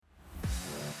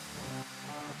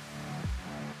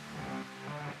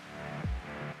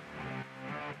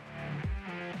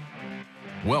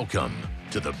Welcome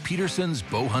to the Peterson's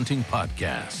Bow Hunting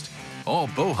Podcast. All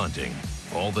bow hunting,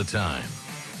 all the time.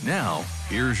 Now,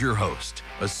 here's your host,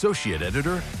 Associate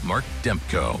Editor Mark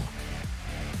Dempko.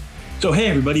 So, hey,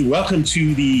 everybody, welcome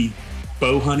to the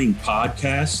Bow Hunting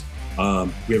Podcast.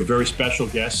 We have a very special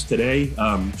guest today,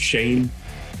 Shane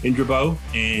Indrabow,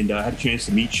 and I had a chance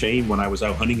to meet Shane when I was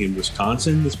out hunting in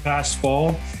Wisconsin this past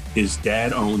fall. His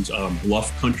dad owns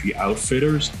Bluff Country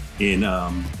Outfitters in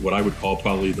what I would call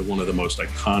probably one of the most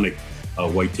iconic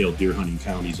whitetail deer hunting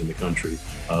counties in the country,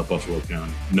 Buffalo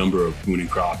County. Number of Boone and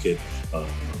Crockett,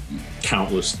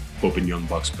 countless open young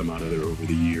bucks come out of there over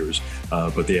the years,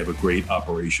 but they have a great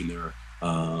operation there.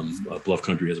 Bluff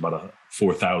Country has about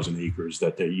 4,000 acres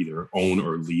that they either own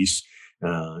or lease.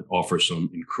 Offer some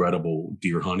incredible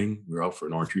deer hunting. We're out for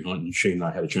an archery hunt, and Shane and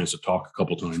I had a chance to talk a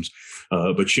couple times.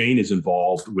 But Shane is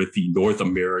involved with the North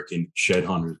American Shed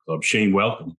Hunters Club. Shane,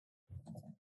 welcome.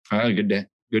 Hi, good day.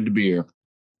 Good to be here.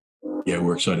 Yeah,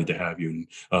 we're excited to have you.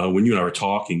 And when you and I were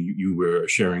talking, you were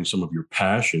sharing some of your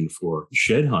passion for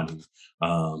shed hunting.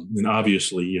 And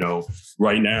obviously, you know,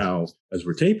 right now, as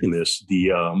we're taping this,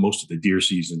 the most of the deer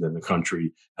seasons in the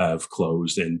country have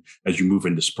closed. And as you move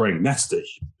into spring, that's the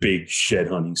big shed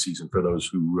hunting season for those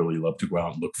who really love to go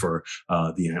out and look for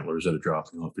the antlers that are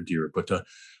dropping off a deer. But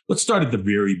let's start at the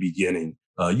very beginning.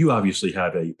 You obviously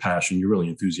have a passion. You're really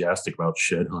enthusiastic about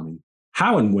shed hunting.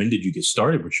 How and when did you get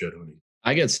started with shed hunting?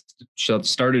 I got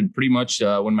started pretty much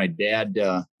when my dad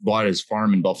bought his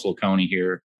farm in Buffalo County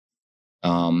here.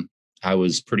 I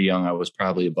was pretty young. I was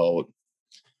probably about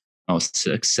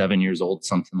 6, 7 years old,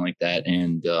 something like that.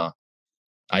 And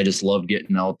I just loved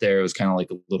getting out there. It was kind of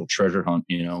like a little treasure hunt,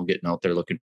 you know, getting out there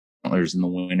looking for antlers in the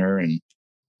winter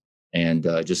and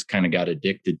just kind of got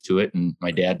addicted to it. And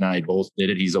my dad and I both did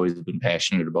it. He's always been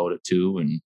passionate about it too.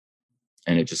 And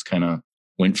it just kind of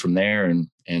went from there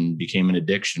and became an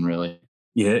addiction, really.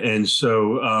 Yeah. And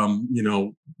so, you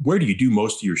know, where do you do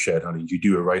most of your shed hunting? Do you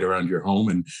do it right around your home?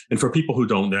 And for people who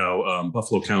don't know,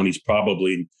 Buffalo County is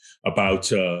probably about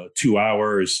 2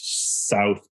 hours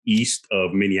southeast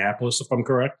of Minneapolis, if I'm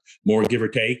correct, more give or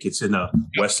take. It's in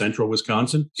west central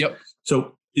Wisconsin. Yep.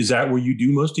 So is that where you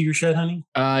do most of your shed hunting?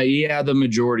 Yeah, the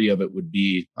majority of it would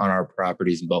be on our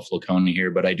properties in Buffalo County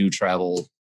here, but I do travel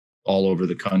all over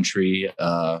the country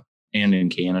and in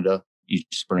Canada each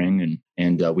spring.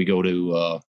 And we go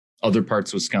to other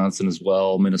parts of Wisconsin as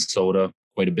well, Minnesota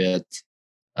quite a bit.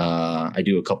 I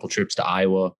do a couple trips to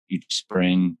Iowa each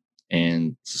spring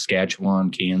and Saskatchewan,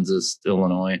 Kansas,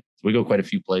 Illinois. So we go quite a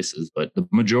few places, but the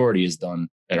majority is done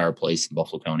at our place in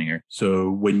Buffalo County here. So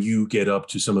when you get up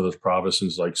to some of those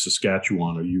provinces like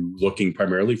Saskatchewan, are you looking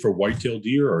primarily for whitetail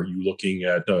deer? Or are you looking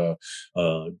at, do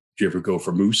you ever go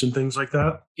for moose and things like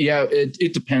that? Yeah,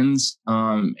 it depends.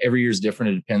 Every year is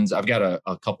different. It depends. I've got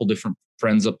a couple different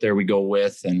friends up there we go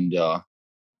with, and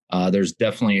there's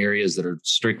definitely areas that are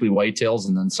strictly whitetails,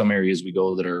 and then some areas we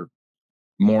go that are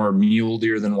more mule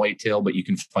deer than whitetail, but you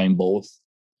can find both.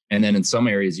 And then in some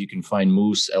areas you can find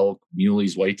moose, elk,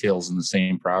 muleys, whitetails in the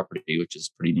same property, which is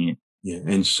pretty neat. Yeah.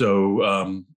 And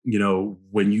so, you know,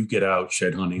 when you get out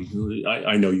shed hunting,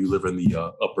 I know you live in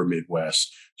the upper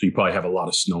Midwest, so you probably have a lot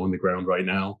of snow on the ground right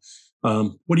now.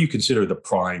 What do you consider the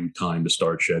prime time to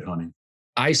start shed hunting?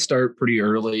 I start pretty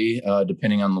early,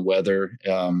 depending on the weather.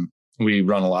 We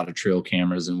run a lot of trail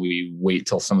cameras and we wait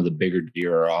till some of the bigger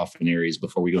deer are off in areas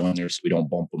before we go in there so we don't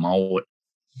bump them out.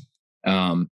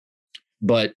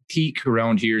 But peak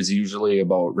around here is usually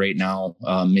about right now,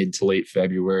 mid to late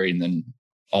February, and then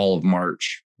all of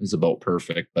March is about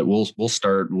perfect. But we'll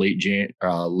start late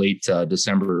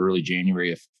December, early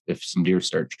January if some deer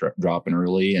start dropping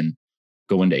early, and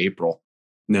go into April.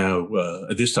 Now,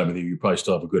 at this time of the year, you probably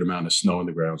still have a good amount of snow on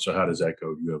the ground. So how does that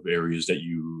go? Do you have areas that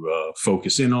you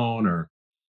focus in on, or?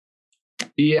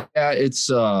 Yeah, it's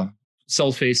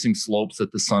south-facing slopes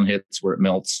that the sun hits where it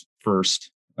melts first.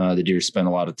 The deer spend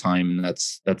a lot of time, and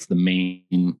that's the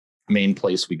main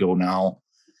place we go now.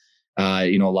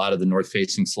 You know, a lot of the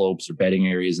north-facing slopes or bedding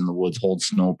areas in the woods hold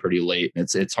snow pretty late.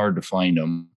 It's hard to find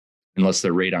them unless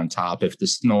they're right on top. If the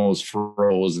snow is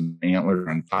froze and the antlers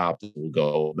are on top, it will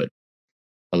go, but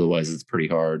otherwise it's pretty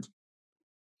hard.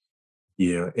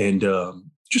 Yeah, and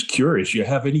just curious, you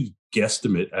have any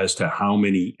guesstimate as to how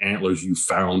many antlers you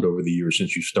found over the years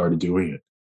since you started doing it?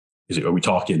 Are we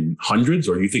talking hundreds,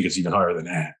 or do you think it's even higher than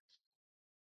that?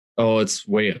 Oh, it's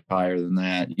way higher than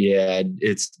that. Yeah,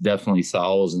 it's definitely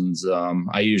thousands.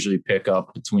 I usually pick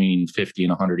up between 50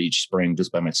 and 100 each spring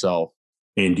just by myself.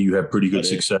 And do you have pretty good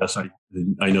success?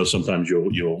 I know sometimes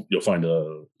you'll find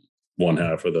one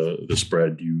half of the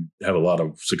spread. Do you have a lot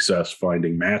of success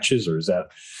finding matches, or is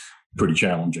that pretty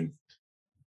challenging?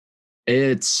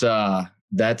 It's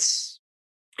that's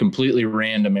completely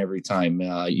random every time.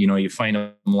 You find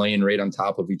them laying right on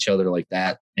top of each other like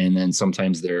that. And then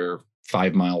sometimes they're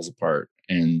 5 miles apart.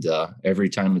 And every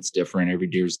time it's different. Every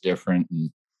deer's different.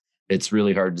 And it's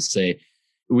really hard to say.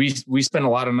 We spend a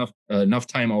lot enough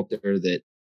time out there that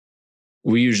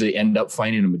we usually end up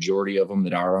finding a majority of them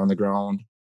that are on the ground.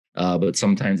 But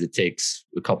sometimes it takes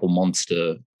a couple months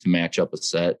to match up a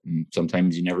set. And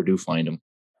sometimes you never do find them.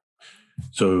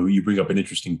 So you bring up an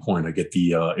interesting point. I get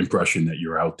the impression that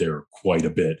you're out there quite a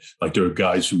bit. Like there are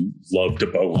guys who love to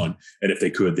bow hunt, and if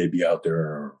they could, they'd be out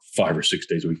there 5 or 6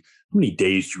 days a week. How many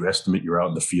days do you estimate you're out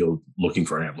in the field looking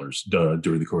for antlers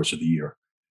during the course of the year?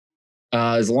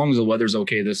 As long as the weather's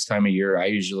okay this time of year,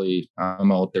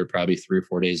 I'm out there probably 3 or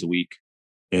 4 days a week.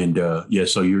 And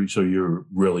so you're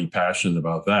really passionate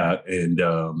about that, and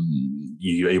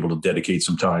you're able to dedicate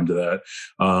some time to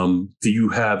that. Do you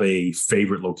have a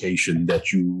favorite location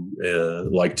that you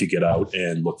like to get out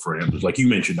and look for antlers? Like you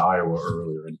mentioned Iowa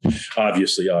earlier, and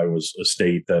obviously Iowa's a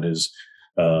state that is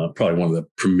probably one of the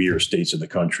premier states in the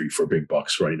country for big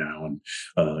bucks right now, and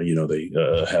they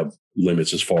have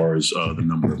limits as far as the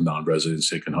number of non-residents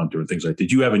they can hunt there and things like that.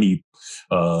 Did you have any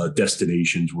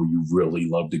destinations where you really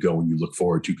love to go and you look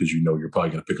forward to because you're probably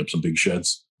going to pick up some big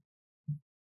sheds?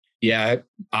 Yeah,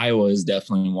 Iowa is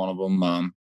definitely one of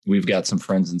them. We've got some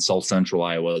friends in South Central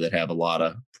Iowa that have a lot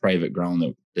of private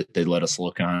ground that they let us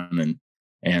look on,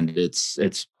 and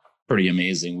it's pretty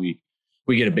amazing.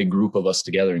 We get a big group of us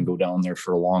together and go down there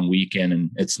for a long weekend,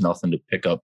 and it's nothing to pick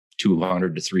up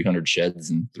 200 to 300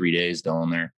 sheds in 3 days down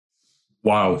there.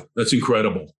 Wow, that's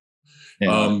incredible.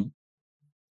 Yeah.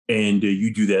 And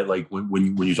you do that like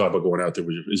when you talk about going out there,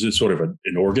 is it sort of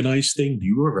an organized thing? Do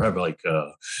you ever have like,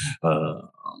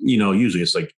 usually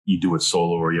it's like you do it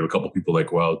solo or you have a couple people that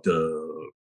go out,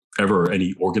 ever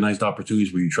any organized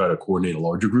opportunities where you try to coordinate a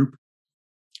larger group?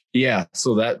 Yeah.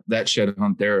 So that shed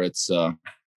hunt there, it's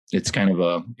kind of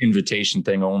a invitation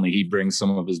thing only. He brings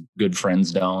some of his good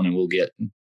friends down and we'll get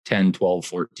 10, 12,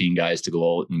 14 guys to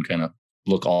go out and kind of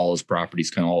look all his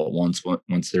properties kind of all at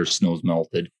once their snow's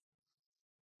melted.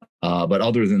 But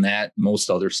other than that, most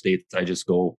other states, I just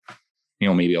go,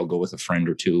 maybe I'll go with a friend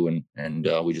or two and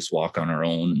we just walk on our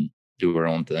own and do our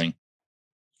own thing.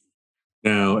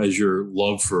 Now, as your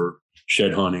love for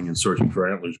shed hunting and searching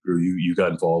for antlers grew, you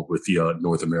got involved with the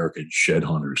North American Shed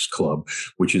Hunters Club,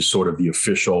 which is sort of the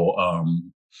official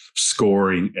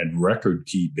scoring and record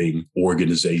keeping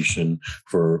organization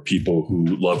for people who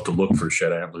love to look for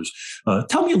shed antlers.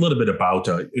 Tell me a little bit about,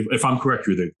 if I'm correct,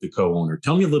 you're the co-owner.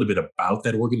 Tell me a little bit about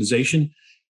that organization,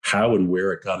 how and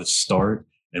where it got its start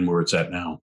and where it's at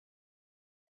now.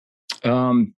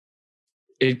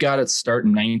 It got its start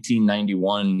in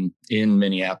 1991 in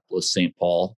Minneapolis, St.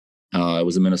 Paul. It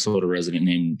was a Minnesota resident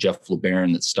named Jeff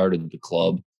LeBaron that started the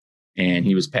club, and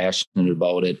he was passionate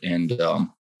about it. And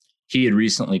he had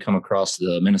recently come across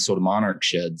the Minnesota Monarch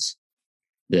sheds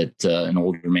that an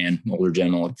older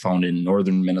gentleman had found in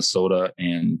northern Minnesota,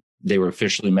 and they were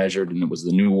officially measured, and it was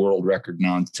the new world record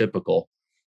non-typical.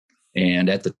 And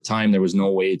at the time, there was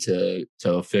no way to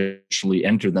officially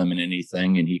enter them in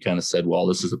anything. And he kind of said, well,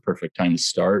 this is a perfect time to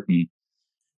start,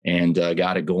 and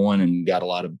got it going and got a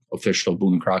lot of official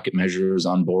Boone and Crockett measurers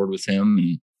on board with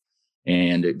him.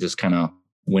 And it just kind of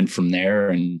went from there.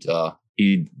 And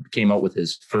he came out with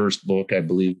his first book, I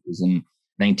believe it was in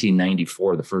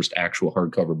 1994. The first actual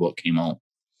hardcover book came out.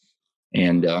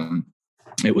 And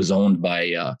it was owned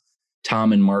by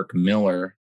Tom and Mark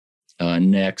Miller.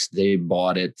 Next, they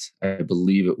bought it, I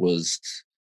believe it was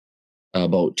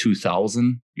about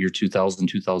 2000,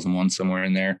 2001, somewhere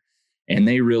in there. And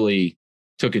they really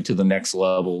took it to the next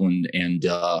level and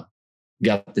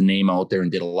got the name out there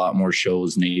and did a lot more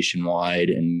shows nationwide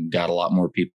and got a lot more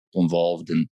people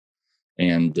involved.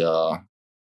 And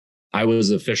I was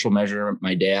the official measurer.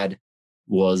 My dad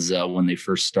was when they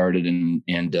first started. And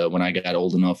when I got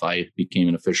old enough, I became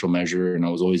an official measurer, and I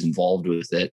was always involved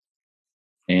with it.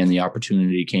 And the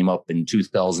opportunity came up in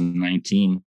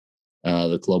 2019.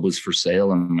 The club was for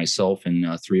sale, and myself and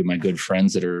 3 of my good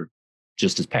friends that are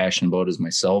just as passionate about it as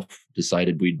myself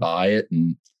decided we'd buy it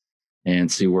and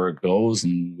see where it goes.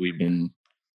 And we've been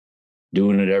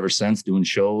doing it ever since, doing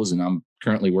shows. And I'm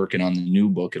currently working on the new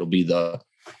book. It'll be the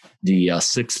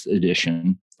 6th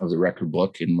edition of the record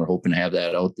book, and we're hoping to have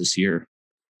that out this year.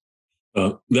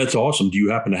 That's awesome. Do you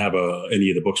happen to have any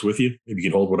of the books with you? Maybe you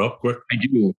can hold one up quick. I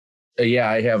do. Yeah,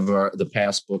 I have the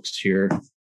past books here.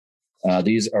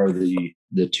 These are the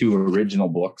 2 original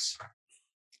books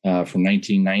from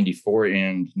 1994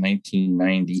 and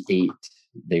 1998.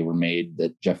 They were made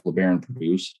that Jeff LeBaron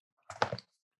produced.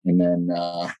 And then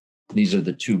these are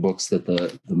the 2 books that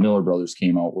the Miller brothers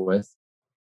came out with.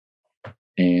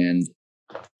 And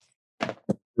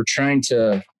we're trying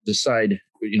to decide,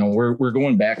 we're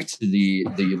going back to the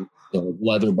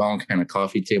leather bound kind of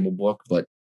coffee table book, but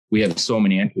we have so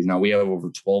many entries now. We have over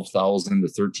 12,000 to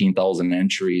 13,000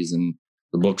 entries, and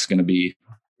the book's going to be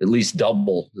at least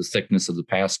double the thickness of the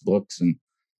past books. And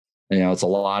it's a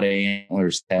lot of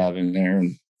antlers to have in there.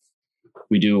 And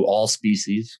we do all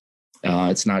species.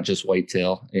 It's not just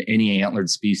whitetail. Any antlered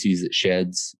species that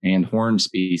sheds, and horn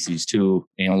species too,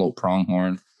 antelope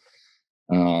pronghorn.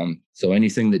 So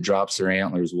anything that drops their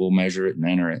antlers, we'll measure it and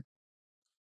enter it.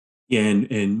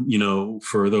 And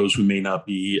for those who may not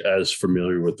be as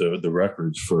familiar with the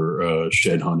records for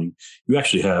shed hunting, you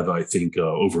actually have, I think,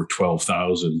 over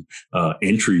 12,000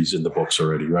 entries in the books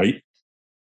already, right?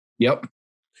 Yep.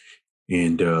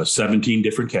 And 17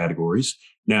 different categories.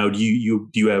 Now, do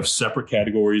you have separate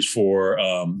categories for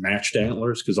matched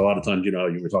antlers? Because a lot of times, you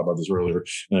were talking about this earlier,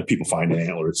 people find an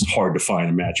antler. It's hard to find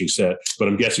a matching set. But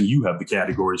I'm guessing you have the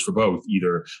categories for both,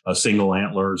 either single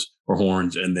antlers or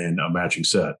horns, and then a matching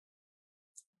set.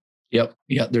 Yep.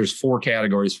 Yeah. There's 4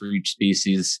 categories for each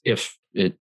species. If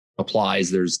it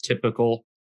applies, there's typical,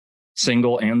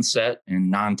 single and set, and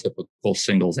non-typical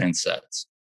singles and sets.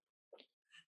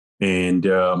 And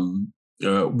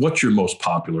what's your most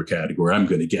popular category? I'm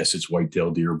going to guess it's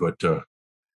whitetail deer, but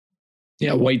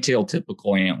whitetail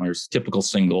typical antlers, typical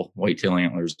single whitetail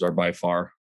antlers are by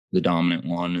far the dominant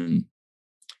one. And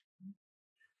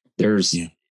there's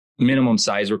minimum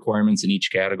size requirements in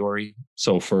each category.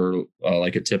 So for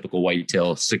like a typical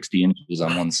whitetail, 60 inches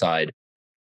on one side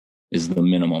is the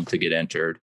minimum to get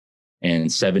entered,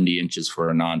 and 70 inches for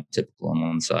a non-typical on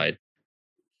one side,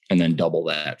 and then double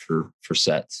that for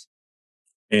sets.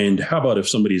 And how about if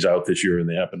somebody's out this year and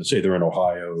they happen to say they're in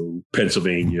Ohio,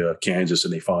 Pennsylvania, Kansas,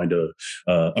 and they find a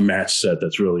match set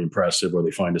that's really impressive, or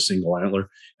they find a single antler?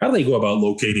 How do they go about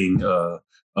locating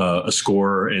a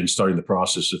score and starting the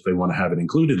process if they want to have it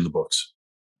included in the books?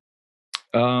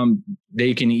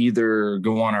 They can either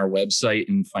go on our website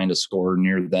and find a score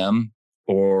near them,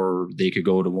 or they could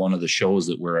go to one of the shows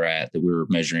that we're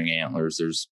measuring antlers.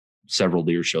 There's several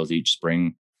deer shows each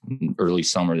spring, early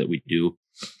summer that we do.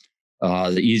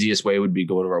 The easiest way would be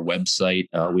go to our website.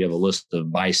 We have a list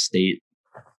of by state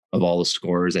of all the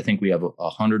scores. I think we have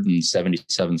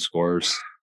 177 scores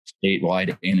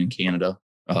statewide and in Canada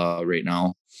right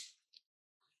now.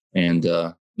 And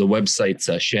the website's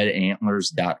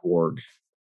shedantlers.org.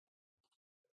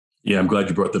 Yeah, I'm glad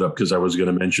you brought that up, because I was going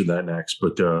to mention that next.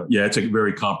 But it's a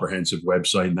very comprehensive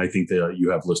website. And I think that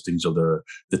you have listings of the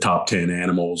top 10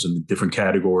 animals and different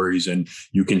categories, and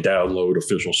you can download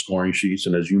official scoring sheets.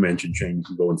 And as you mentioned, Shane, you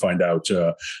can go and find out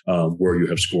where you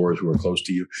have scores who are close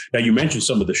to you. Now, you mentioned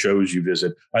some of the shows you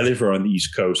visit. I live here on the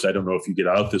East Coast. I don't know if you get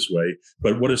out this way,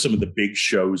 but what are some of the big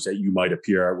shows that you might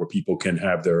appear at where people can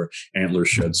have their antler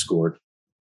shed scored?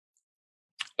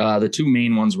 The 2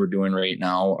 main ones we're doing right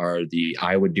now are the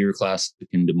Iowa Deer Classic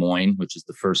in Des Moines, which is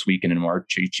the first weekend in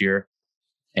March each year.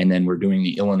 And then we're doing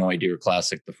the Illinois Deer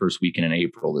Classic the first weekend in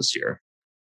April this year.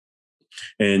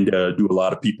 And do a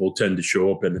lot of people tend to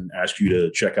show up and ask you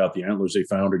to check out the antlers they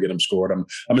found or get them scored? I'm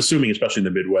assuming, especially in the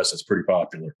Midwest, that's pretty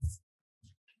popular.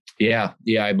 Yeah.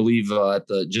 I believe at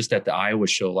the Iowa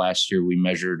show last year, we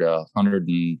measured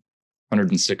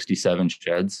 167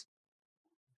 sheds.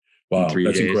 Wow, that's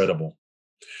days. Incredible.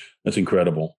 That's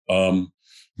incredible.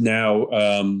 Now,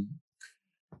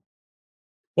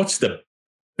 what's the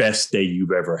best day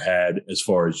you've ever had as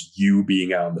far as you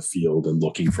being out in the field and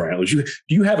looking for antlers? Do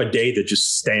you have a day that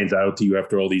just stands out to you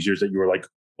after all these years that you were like,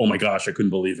 oh my gosh, I couldn't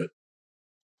believe it?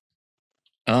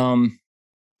 I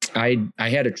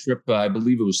had a trip, I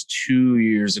believe it was 2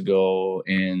 years ago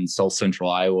in South Central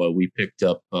Iowa. We picked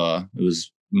up, it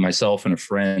was myself and a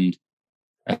friend.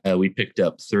 We picked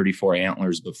up 34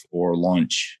 antlers before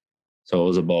lunch. So it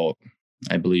was about,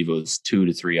 I believe it was 2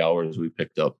 to 3 hours. We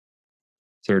picked up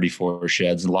 34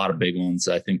 sheds, a lot of big ones.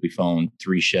 I think we found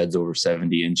 3 sheds over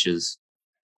 70 inches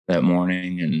that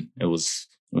morning, and it was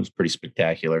pretty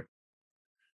spectacular.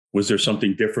 Was there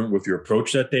something different with your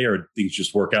approach that day, or did things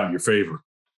just work out in your favor?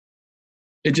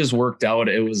 It just worked out.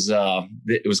 It was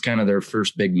kind of their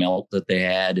first big melt that they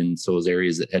had, and so it was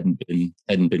areas that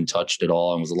hadn't been touched at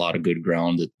all, and was a lot of good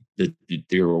ground that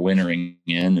they were wintering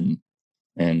in,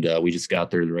 and we just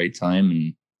got there at the right time,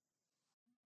 and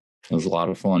it was a lot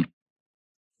of fun.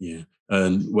 Yeah.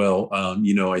 And well,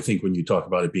 I think when you talk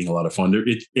about it being a lot of fun,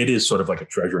 it is sort of like a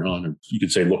treasure hunt, or you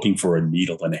could say looking for a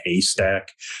needle in a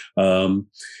haystack. I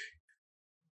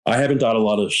haven't done a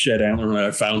lot of shed antler.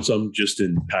 I found some just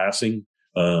in passing.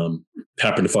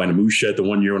 happened to find a moose shed the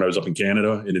one year when I was up in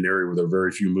Canada in an area where there are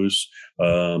very few moose.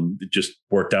 It just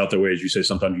worked out that way. As you say,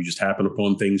 sometimes you just happen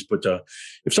upon things. But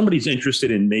if somebody's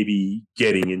interested in maybe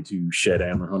getting into shed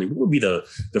antler hunting, what would be the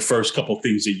first couple of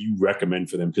things that you recommend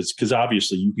for them? Because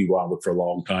obviously you can go out and look for a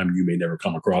long time and you may never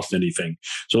come across anything.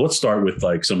 So let's start with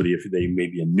like somebody, if they may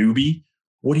be a newbie,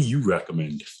 what do you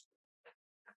recommend?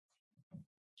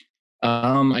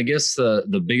 I guess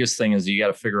the biggest thing is you got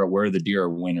to figure out where the deer are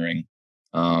wintering.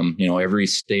 Every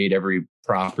state, every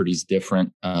property is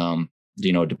different.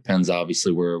 It depends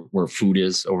obviously where food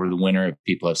is over the winter, if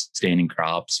people have standing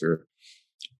crops or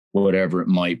whatever it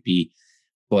might be.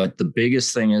 But the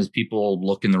biggest thing is people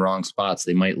look in the wrong spots.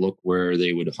 They might look where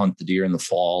they would hunt the deer in the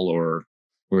fall or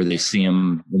where they see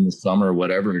them in the summer, or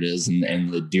whatever it is.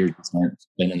 And the deer aren't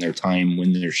spending their time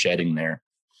when they're shedding there.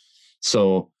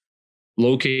 So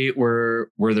locate where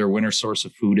their winter source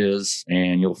of food is,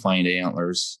 and you'll find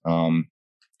antlers.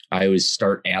 I always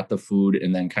start at the food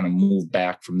and then kind of move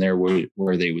back from there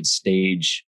where they would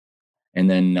stage, and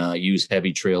then use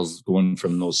heavy trails going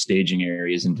from those staging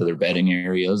areas into their bedding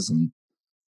areas,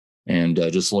 and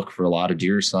just look for a lot of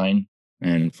deer sign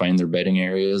and find their bedding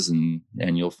areas, and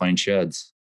you'll find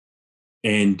sheds.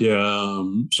 And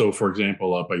so, for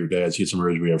example, up by your dad's, he had some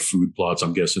areas where we have food plots.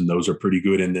 I'm guessing those are pretty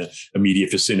good in the immediate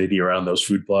vicinity around those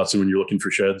food plots when you're looking for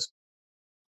sheds.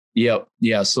 Yep.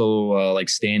 Yeah. So like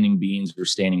standing beans or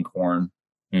standing corn,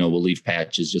 we'll leave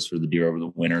patches just for the deer over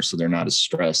the winter, so they're not as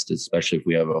stressed, especially if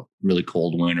we have a really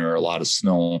cold winter or a lot of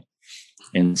snow.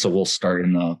 And so we'll start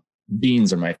in the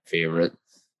beans are my favorite.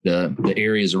 The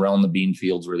areas around the bean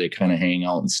fields where they kind of hang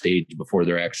out and stage before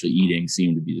they're actually eating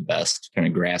seem to be the best, kind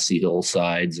of grassy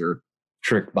hillsides or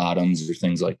trick bottoms or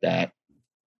things like that.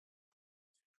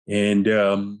 And,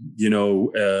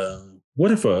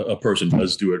 what if a person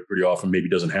does do it pretty often, maybe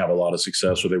doesn't have a lot of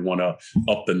success, or they want to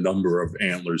up the number of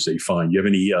antlers they find? You have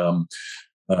any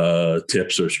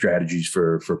tips or strategies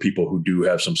for people who do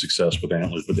have some success with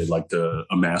antlers, but they'd like to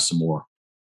amass some more?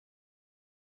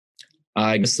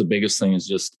 I guess the biggest thing is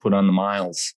just put on the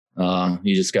miles.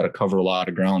 You just got to cover a lot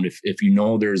of ground. If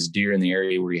there's deer in the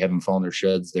area where you haven't found their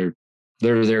sheds, they're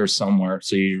there somewhere.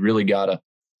 So you really got to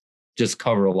just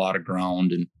cover a lot of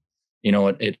ground. And,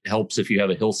 it helps if you have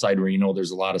a hillside where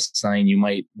there's a lot of sign. You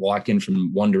might walk in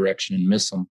from one direction and miss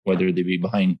them, whether they be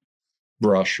behind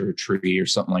brush or a tree or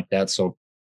something like that. So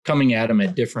coming at them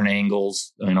at different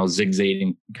angles,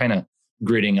 zigzagging, kind of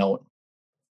gridding out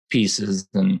pieces,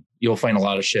 and you'll find a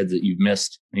lot of sheds that you've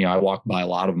missed. I walk by a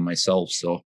lot of them myself.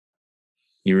 So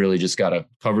you really just got to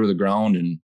cover the ground,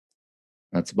 and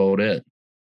that's about it.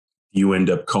 You end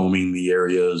up combing the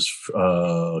areas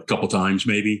a couple times,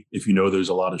 maybe, if there's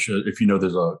a lot of sheds, if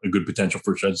there's a good potential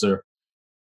for sheds there.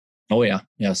 Oh yeah.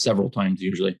 Yeah. Several times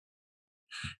usually.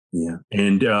 Yeah.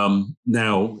 And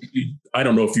now I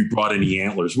don't know if you brought any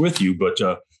antlers with you, but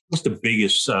what's the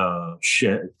biggest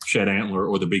shed antler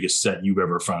or the biggest set you've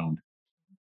ever found?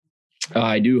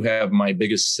 I do have my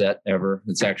biggest set ever.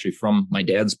 It's actually from my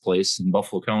dad's place in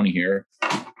Buffalo County here,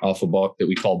 off a buck that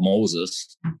we called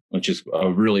Moses, which is a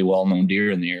really well-known deer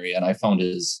in the area. And I found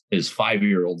his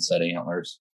 5-year-old set of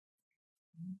antlers.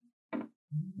 And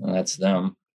that's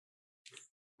them.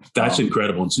 That's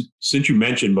incredible. And since you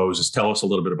mentioned Moses, tell us a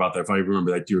little bit about that. If I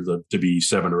remember, that deer lived to be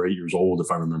 7 or 8 years old,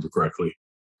 if I remember correctly.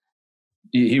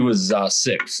 He was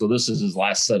 6. So this is his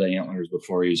last set of antlers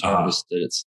before he was harvested.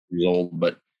 It's years old,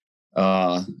 but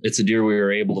it's a deer we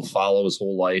were able to follow his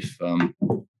whole life.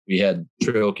 We had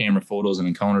trail camera photos and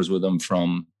encounters with him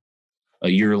from a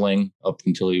yearling up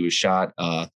until he was shot.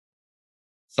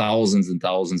 Thousands and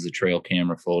thousands of trail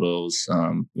camera photos.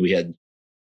 We had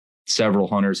several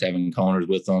hunters have encounters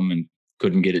with him and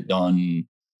couldn't get it done.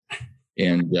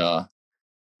 And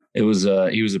he was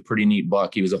a pretty neat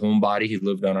buck. He was a homebody. He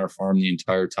lived on our farm the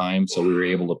entire time, so we were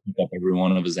able to pick up every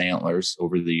one of his antlers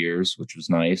over the years, which was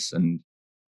nice. And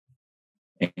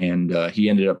he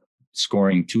ended up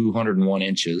scoring 201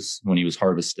 inches when he was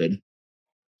harvested.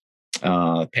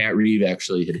 Pat Reeve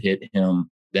actually had hit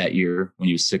him that year when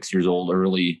he was 6 years old,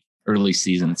 early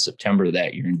season, September of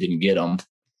that year, and didn't get him.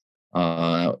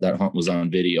 That hunt was on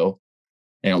video,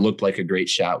 and it looked like a great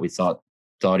shot. We thought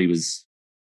he was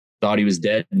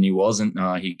dead, and he wasn't.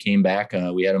 He came back.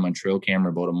 We had him on trail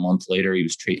camera about a month later. He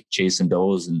was chasing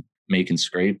does and making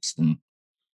scrapes, and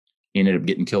he ended up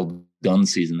getting killed gun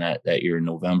season that year in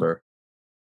November.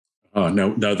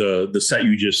 Now the set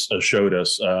you just showed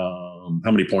us, how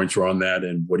many points were on that,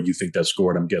 and what do you think that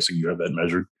scored? I'm guessing you have that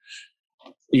measured.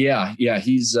 Yeah.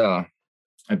 He's, I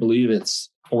believe it's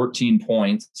 14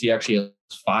 points. He actually has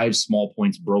 5 small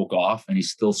points broke off, and he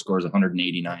still scores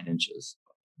 189 inches.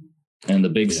 And the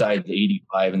big side's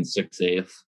 85 and 6/8.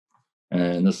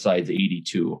 and this side's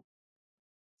 82.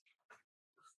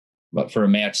 But for a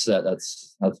match set,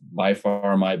 that's by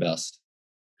far my best.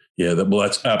 Yeah,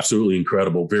 that's absolutely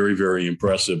incredible. Very, very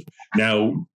impressive.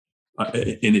 Now,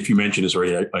 and if you mentioned this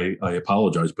already, I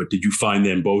apologize, but did you find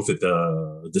them both at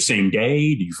the same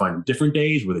day? Did you find them different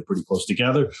days? Were they pretty close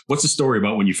together? What's the story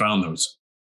about when you found those?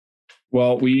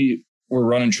 Well, we were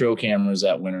running trail cameras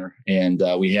that winter, and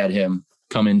we had him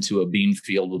come into a bean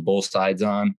field with both sides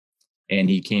on, and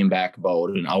he came back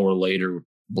about an hour later,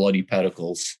 bloody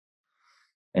pedicles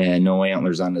and no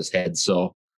antlers on his head.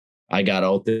 So I got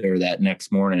out there that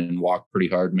next morning and walked pretty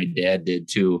hard. My dad did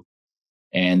too.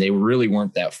 And they really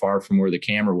weren't that far from where the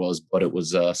camera was, but it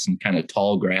was some kind of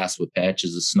tall grass with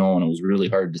patches of snow, and it was really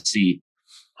hard to see.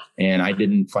 And I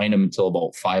didn't find them until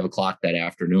about 5 o'clock that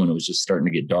afternoon. It was just starting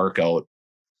to get dark out.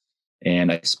 And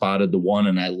I spotted the one,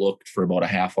 and I looked for about a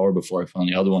half hour before I found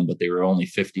the other one, but they were only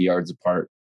 50 yards apart.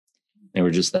 They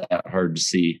were just that hard to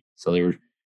see. So they were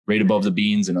right above the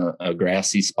beans in a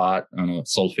grassy spot on a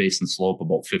sulphate slope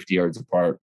about 50 yards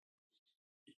apart.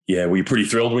 Yeah, were you pretty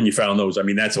thrilled when you found those? I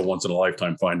mean, that's a once in a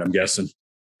lifetime find, I'm guessing.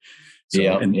 So,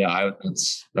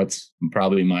 that's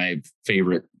probably my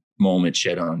favorite moment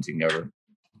shed hunting ever.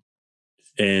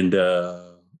 And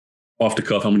off the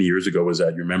cuff, how many years ago was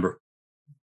that? You remember?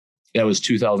 That was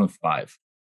 2005.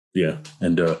 Yeah,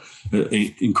 and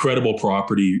incredible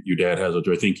property your dad has out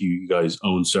there. I think you guys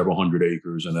own several hundred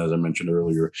acres, and as I mentioned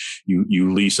earlier,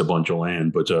 you lease a bunch of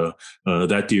land. But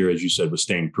that deer, as you said, was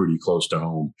staying pretty close to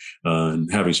home. And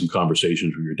having some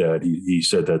conversations with your dad, he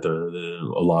said that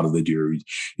a lot of the deer,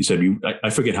 he said, I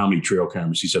forget how many trail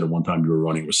cameras he said at one time you were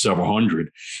running, it was several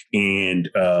hundred, and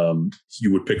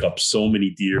you would pick up so many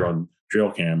deer on trail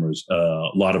cameras, a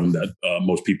lot of them that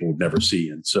most people would never see.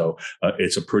 And so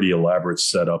it's a pretty elaborate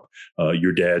setup.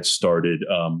 Your dad started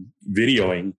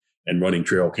videoing and running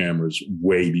trail cameras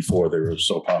way before they were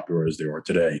so popular as they are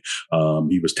today.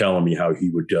 He was telling me how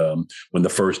he would, when the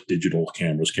first digital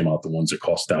cameras came out, the ones that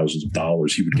cost thousands of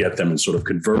dollars, he would get them and sort of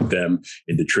convert them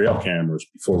into trail cameras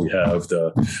before we have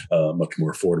the much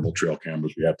more affordable trail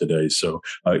cameras we have today. So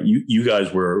you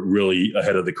guys were really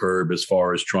ahead of the curve as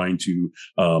far as trying to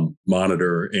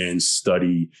monitor and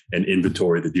study and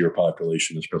inventory the deer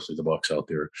population, especially the bucks out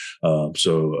there.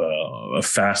 So a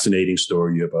fascinating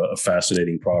story. You have a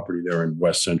fascinating property there in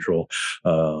West Central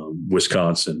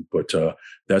Wisconsin, but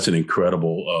that's an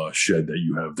incredible shed that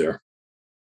you have there.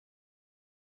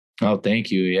 Oh,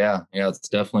 thank you. Yeah, it's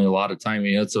definitely a lot of time.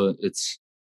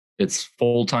 It's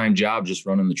full-time job just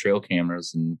running the trail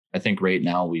cameras, and I think right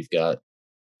now we've got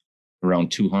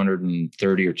around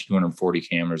 230 or 240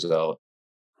 cameras out,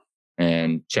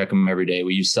 and check them every day.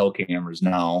 We use cell cameras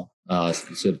now,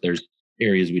 so if there's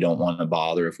areas we don't want to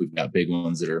bother, if we've got big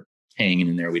ones that are hanging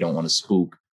in there we don't want to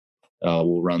spook,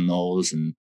 we'll run those.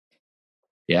 And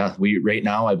right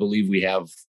now I believe we have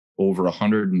over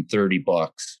 130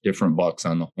 different bucks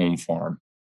on the home farm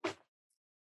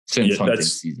since hunting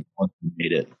season once we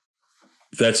made it.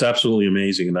 That's absolutely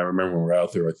amazing. And I remember when we were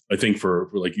out there, I think for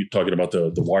like you talking about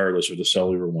the wireless or the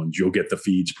cellular ones, you'll get the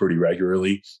feeds pretty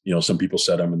regularly. You know, some people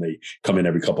set them and they come in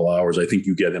every couple of hours. I think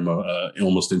you get them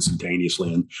almost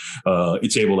instantaneously. And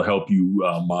it's able to help you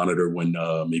monitor when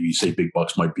maybe say big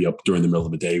bucks might be up during the middle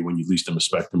of the day when you lease them a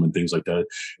spectrum and things like that.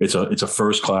 It's a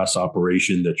first class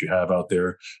operation that you have out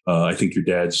there. I think your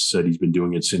dad said he's been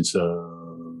doing it since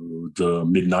the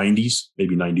mid 90s,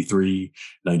 maybe 93,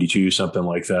 92, something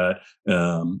like that.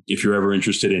 If you're ever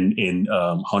interested in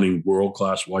hunting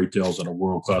world-class whitetails at a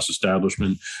world-class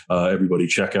establishment, everybody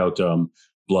check out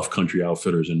Bluff Country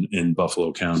Outfitters in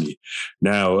Buffalo County.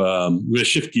 Now, we're going to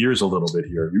shift gears a little bit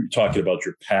here. You're talking about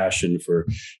your passion for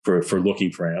looking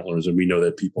for antlers, and we know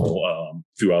that people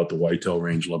throughout the whitetail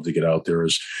range love to get out there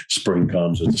as spring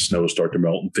comes, as the snow start to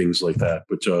melt and things like that.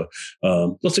 But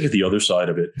let's look at the other side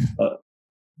of it.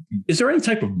 Is there any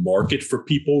type of market for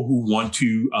people who want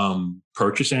to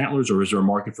purchase antlers, or is there a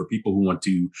market for people who want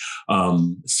to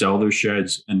sell their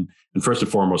sheds? And first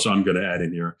and foremost, I'm going to add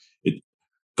in here,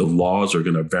 the laws are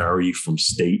going to vary from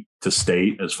state to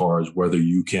state as far as whether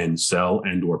you can sell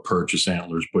and or purchase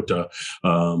antlers. But,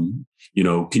 can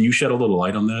you shed a little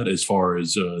light on that as far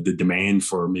as the demand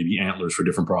for maybe antlers for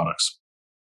different products?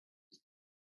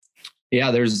 Yeah,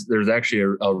 there's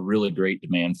actually a really great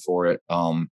demand for it.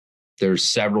 There's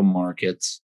several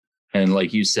markets. And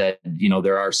like you said,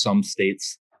 there are some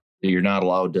states that you're not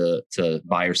allowed to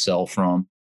buy or sell from.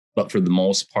 But for the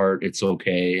most part, it's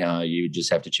okay. You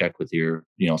just have to check with your,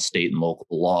 state and local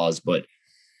laws. But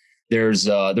there's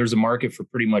a market for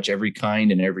pretty much every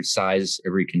kind and every size,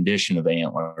 every condition of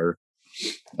antler.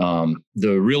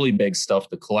 The really big stuff,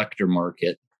 the collector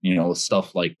market,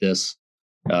 stuff like this,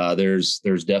 There's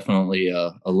definitely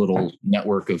a little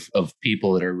network of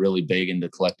people that are really big into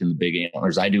collecting the big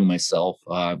antlers. I do myself.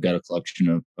 I've got a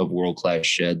collection of world-class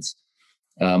sheds.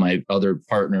 My other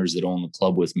partners that own the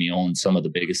club with me own some of the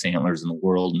biggest antlers in the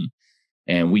world,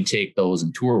 and we take those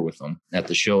and tour with them at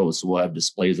the shows. So we'll have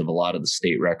displays of a lot of the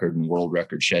state record and world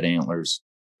record shed antlers.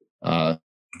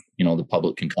 The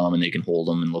public can come and they can hold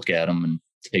them and look at them and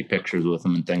take pictures with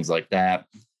them and things like that.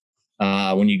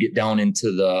 When you get down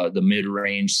into the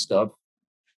mid-range stuff,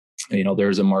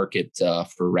 there's a market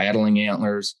for rattling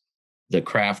antlers, the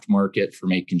craft market for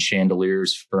making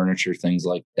chandeliers, furniture, things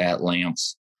like that,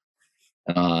 lamps.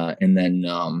 And then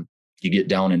you get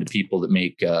down into people that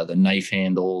make the knife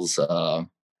handles,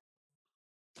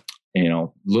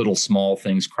 little small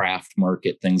things, craft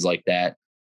market, things like that.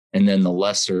 And then the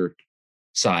lesser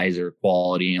size or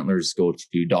quality antlers go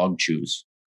to dog chews.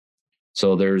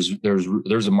 So there's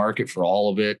a market for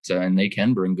all of it, and they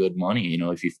can bring good money.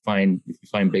 If you find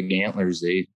big antlers,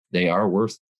 they are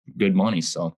worth good money.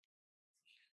 So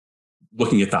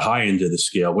looking at the high end of the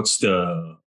scale, what's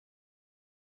the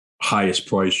highest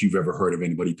price you've ever heard of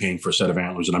anybody paying for a set of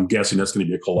antlers? And I'm guessing that's going to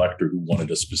be a collector who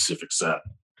wanted a specific set.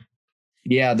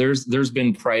 Yeah, there's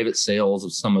been private sales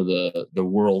of some of the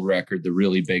world record, the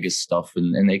really biggest stuff,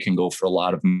 and they can go for a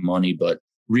lot of money. But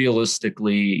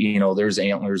realistically, there's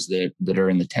antlers that are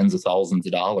in the tens of thousands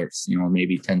of dollars,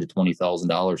 maybe $10,000 to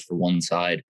 $20,000 for one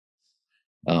side.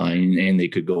 And they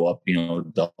could go up,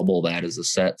 double that as a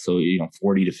set. So,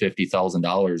 $40,000 to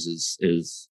 $50,000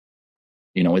 is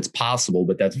it's possible,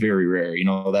 but that's very rare.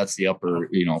 That's the upper,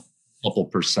 couple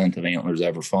percent of antlers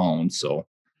ever found. So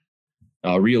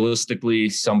realistically,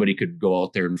 somebody could go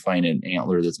out there and find an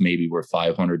antler that's maybe worth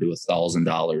 $500 to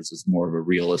 $1,000 is more of a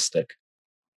realistic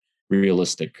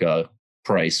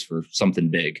price for something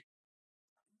big.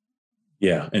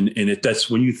 Yeah, and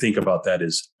that's when you think about that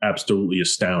is absolutely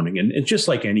astounding. And just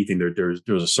like anything, there's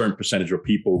a certain percentage of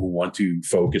people who want to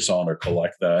focus on or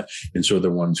collect that, and so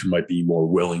the ones who might be more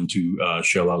willing to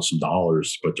shell out some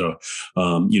dollars. But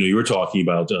you were talking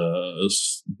about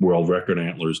world record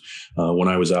antlers. When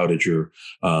I was out at your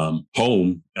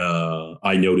home,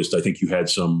 I noticed. I think you had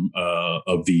some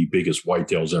of the biggest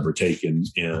whitetails ever taken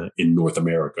in North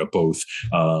America, both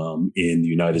in the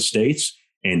United States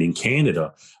and in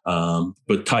Canada.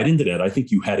 But tied into that, I think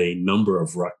you had a number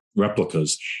of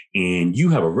replicas, and you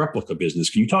have a replica business.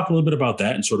 Can you talk a little bit about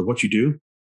that and sort of what you do?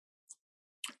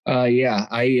 Yeah,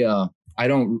 I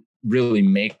don't really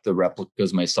make the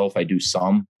replicas myself. I do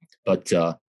some, but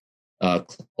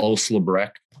Klaus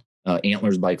Lebrecht,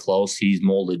 Antlers by Klaus, he's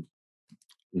molded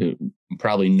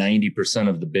probably 90%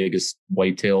 of the biggest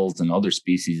whitetails and other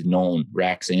species known,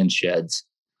 racks and sheds.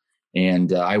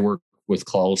 And I work with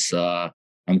Klaus.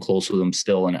 I'm close with him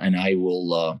still, and I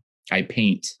will I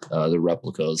paint the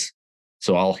replicas.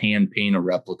 So I'll hand paint a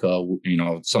replica,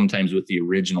 sometimes with the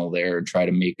original there, and try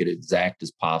to make it exact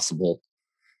as possible.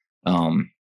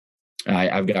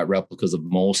 I've got replicas of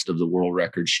most of the world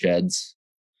record sheds,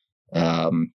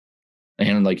 and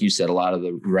like you said, a lot of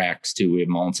the racks too. We have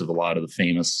mounts of a lot of the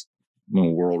famous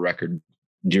world record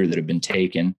deer that have been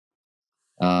taken.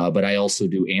 But I also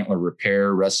do antler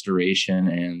repair, restoration,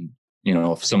 and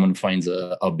if someone finds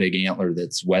a big antler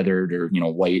that's weathered or,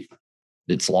 white,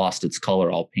 that's lost its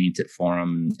color, I'll paint it for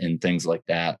them and things like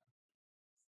that.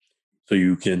 So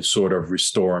you can sort of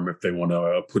restore them if they want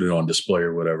to put it on display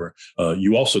or whatever.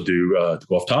 You also do, to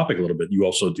go off topic a little bit, you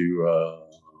also do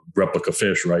replica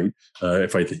fish, right?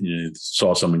 If I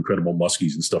saw some incredible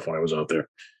muskies and stuff when I was out there.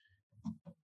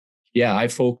 Yeah, I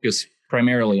focus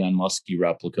primarily on muskie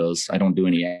replicas. I don't do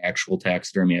any actual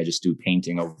taxidermy. I just do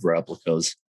painting of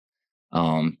replicas.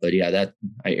 But yeah, that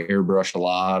I airbrush a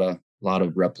lot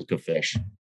of replica fish.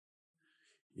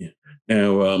 Yeah.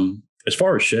 Now, as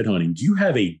far as shed hunting, do you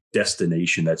have a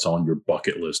destination that's on your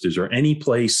bucket list? Is there any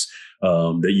place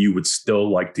that you would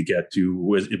still like to get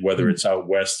to, whether it's out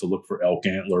west to look for elk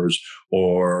antlers,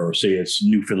 or say it's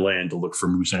Newfoundland to look for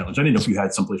moose antlers? I didn't know if you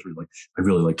had someplace where you're like, I'd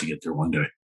really like to get there one day.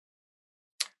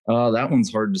 That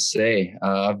one's hard to say.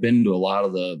 I've been to a lot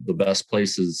of the best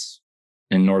places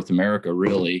in North America,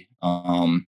 really.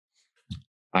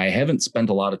 I haven't spent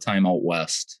a lot of time out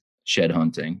west shed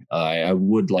hunting. I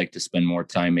would like to spend more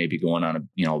time maybe going on a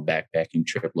backpacking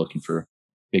trip looking for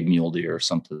big mule deer or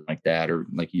something like that, or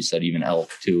like you said, even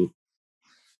elk too.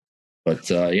 But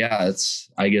yeah,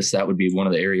 I guess that would be one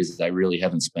of the areas that I really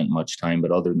haven't spent much time.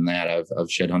 But other than that,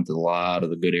 I've shed hunted a lot of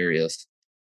the good areas.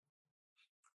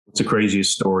 What's the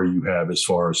craziest story you have as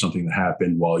far as something that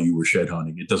happened while you were shed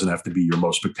hunting? It doesn't have to be your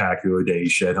most spectacular day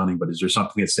shed hunting, but is there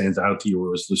something that stands out to you,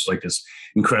 or is this like this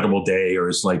incredible day, or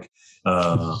it's like,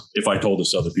 if I told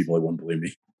this to other people, they wouldn't believe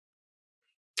me?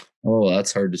 Oh,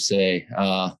 that's hard to say.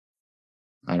 I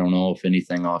don't know if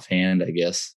anything offhand, I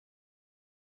guess.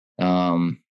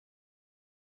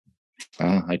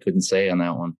 I couldn't say on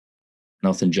that one.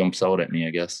 Nothing jumps out at me,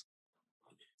 I guess.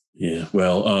 Yeah.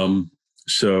 Well,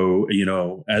 so,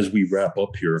 as we wrap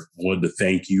up here, I wanted to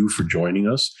thank you for joining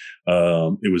us.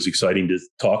 It was exciting to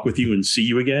talk with you and see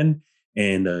you again.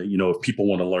 And, if people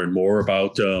want to learn more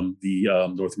about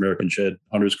the North American Shed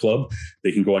Hunters Club,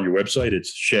 they can go on your website.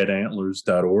 It's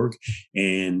shedantlers.org.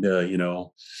 And,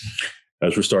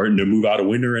 as we're starting to move out of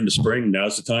winter into spring,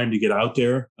 now's the time to get out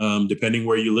there, depending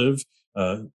where you live.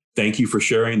 Thank you for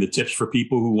sharing the tips for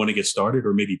people who want to get started,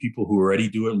 or maybe people who already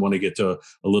do it and want to get a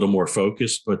little more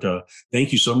focused. But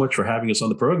thank you so much for having us on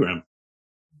the program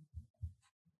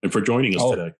and for joining us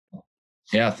today.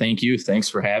 Yeah, thank you. Thanks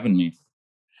for having me.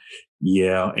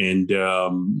 Yeah. And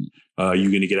you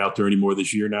going to get out there any more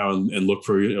this year now and look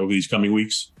for over these coming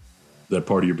weeks? Is that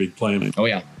part of your big plan? Oh,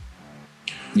 yeah.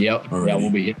 Yep. Alrighty. Yeah,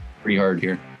 we'll be hitting pretty hard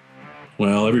here.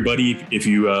 Well, everybody, if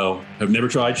you have never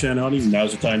tried Shen hunting,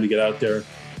 now's the time to get out there.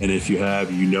 And if you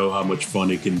have, you know how much fun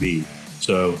it can be.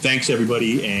 So thanks,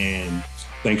 everybody. And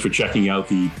thanks for checking out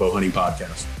the Bow Hunting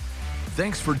Podcast.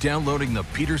 Thanks for downloading the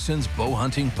Peterson's Bow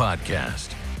Hunting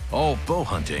Podcast. All bow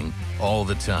hunting, all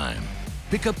the time.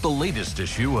 Pick up the latest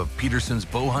issue of Peterson's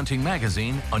Bow Hunting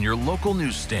Magazine on your local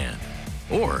newsstand.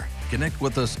 Or connect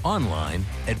with us online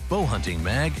at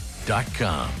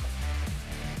bowhuntingmag.com.